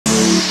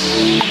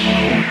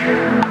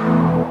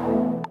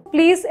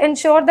please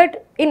ensure that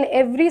in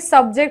every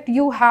subject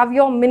you have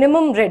your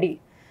minimum ready.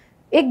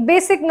 एक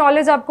basic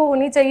knowledge आपको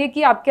होनी चाहिए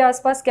कि आपके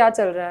आसपास क्या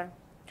चल रहा है.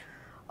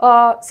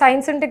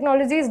 Science and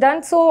technology is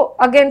done, so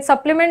again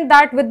supplement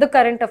that with the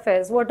current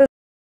affairs. What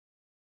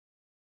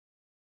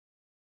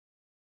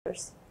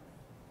is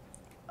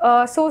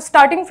so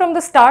starting from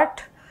the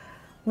start,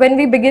 when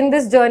we begin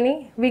this journey,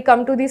 we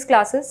come to these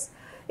classes.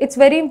 It's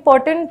very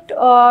important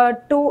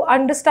to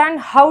understand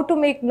how to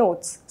make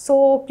notes. So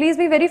please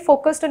be very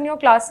focused on your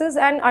classes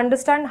and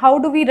understand how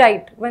do we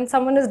write when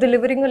someone is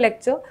delivering a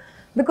lecture,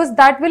 because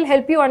that will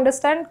help you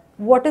understand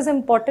what is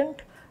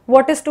important,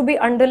 what is to be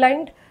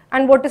underlined,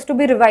 and what is to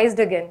be revised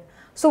again.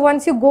 So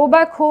once you go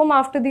back home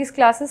after these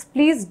classes,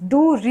 please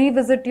do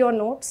revisit your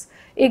notes.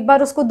 एक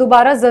बार उसको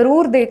दोबारा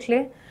ज़रूर देख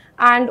लें,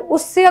 and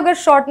उससे अगर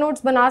short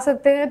notes बना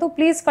सकते हैं तो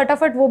please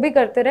फटाफट वो भी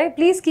करते रहे.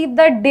 Please keep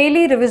that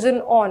daily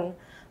revision on,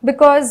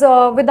 because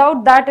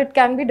without that it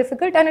can be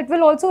difficult, and it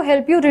will also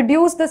help you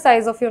reduce the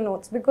size of your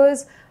notes,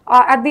 because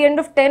at the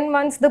end of 10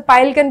 months the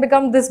pile can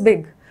become this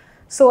big.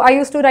 So I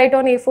used to write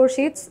on A4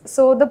 sheets,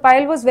 so the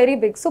pile was very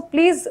big. So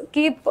please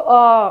keep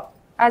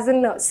as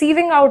in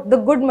sieving out the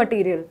good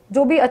material.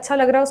 जो भी अच्छा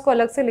लग रहा है उसको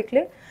अलग से लिख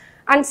ले,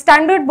 and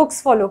standard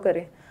books follow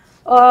करें.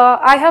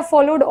 I have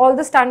followed all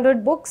the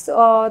standard books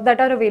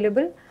that are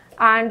available,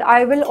 and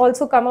I will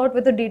also come out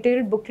with a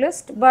detailed book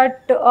list,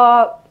 but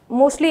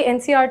mostly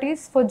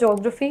NCERTs for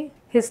geography,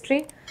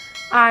 history,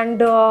 and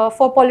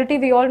for polity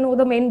we all know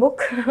the main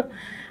book.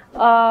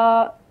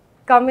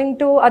 Coming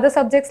to other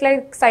subjects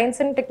like science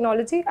and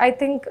technology, I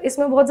think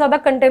इसमें बहुत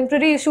ज़्यादा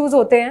contemporary issues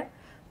होते हैं.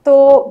 तो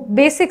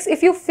basics,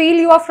 if you feel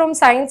you are from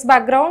science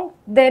background,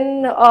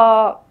 then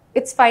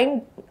it's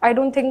fine. I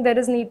don't think there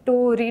is need to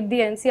read the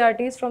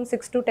NCERTs from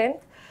 6th to 10th.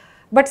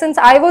 But since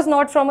I was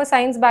not from a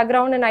science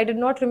background and I did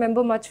not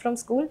remember much from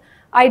school,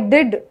 I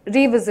did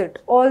revisit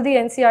all the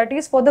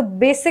NCERTs for the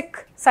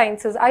basic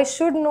sciences. I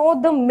should know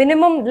the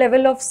minimum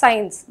level of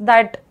science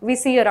that we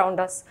see around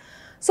us.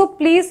 So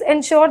please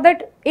ensure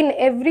that in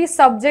every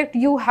subject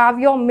you have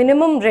your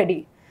minimum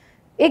ready.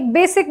 एक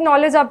basic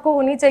knowledge आपको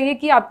होनी चाहिए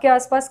कि आपके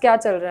आसपास क्या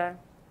चल रहा है.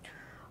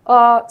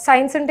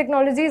 Science and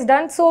technology is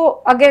done,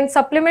 so again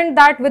supplement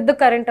that with the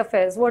current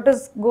affairs, what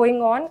is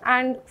going on,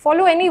 and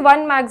follow any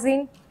one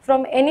magazine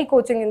from any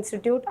coaching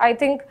institute. I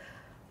think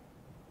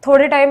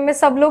थोड़े टाइम में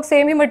सब लोग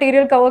सेम ही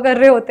मटेरियल कवर कर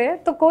रहे होते हैं,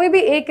 तो कोई भी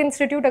एक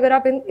इंस्टीट्यूट, अगर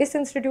आप इस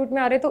इंस्टीट्यूट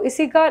में आ रहे हैं तो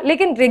इसी का,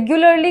 लेकिन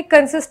रेगुलरली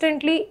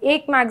कंसिस्टेंटली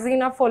एक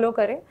मैगजीन आप फॉलो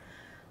करें.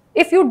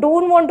 If you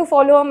don't want to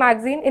follow a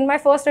magazine, in my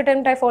first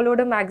attempt I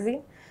followed a magazine.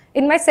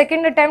 In my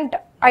second attempt,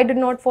 I did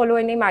not follow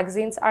any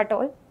magazines at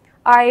all.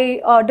 I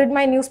did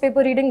my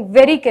newspaper reading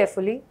very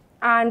carefully,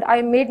 and I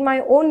made my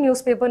own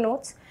newspaper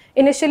notes.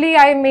 Initially,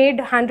 I made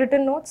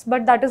handwritten notes,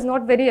 but that is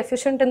not very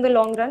efficient in the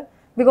long run,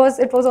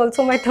 because it was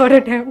also my third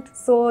attempt,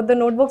 so the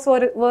notebooks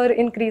were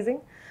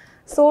increasing.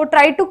 So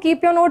try to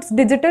keep your notes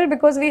digital,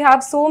 because we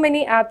have so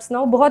many apps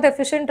now. बहुत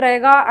efficient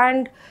रहेगा,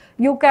 and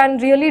you can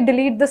really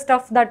delete the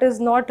stuff that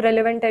is not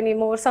relevant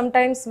anymore.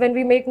 Sometimes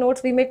when we make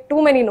notes, we make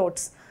too many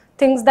notes,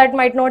 things that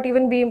might not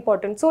even be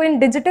important. So in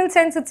digital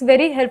sense, it's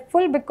very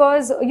helpful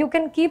because you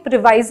can keep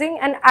revising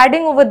and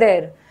adding over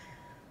there.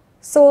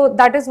 So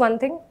that is one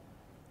thing.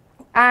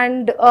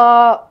 And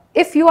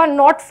if you are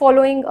not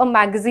following a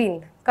magazine,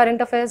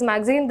 current affairs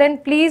magazine, then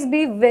please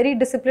be very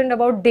disciplined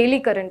about daily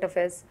current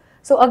affairs.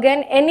 So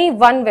again, any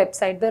one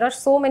website, there are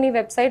so many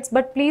websites,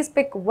 but please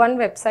pick one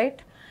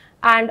website,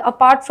 and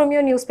apart from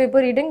your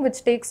newspaper reading,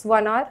 which takes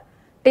 1 hour,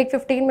 take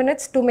 15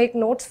 minutes to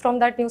make notes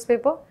from that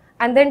newspaper,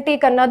 and then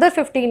take another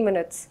 15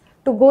 minutes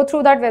to go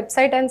through that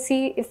website and see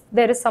if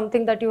there is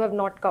something that you have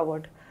not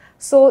covered.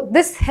 So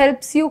this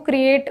helps you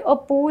create a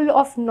pool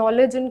of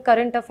knowledge in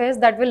current affairs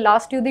that will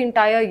last you the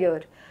entire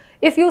year.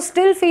 If you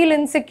still feel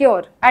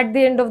insecure at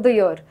the end of the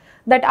year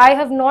that I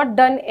have not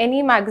done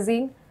any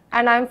magazine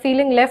and I am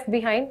feeling left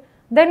behind,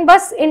 then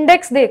बस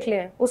index देख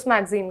लें उस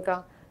magazine का,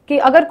 कि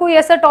अगर कोई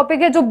ऐसा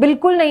topic है जो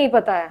बिल्कुल नहीं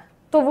पता है,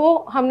 तो वो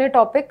हमने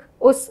topic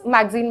उस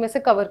magazine में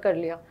से cover कर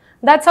लिया.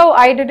 That's how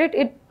I did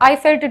it. I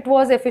felt it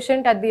was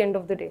efficient at the end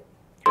of the day.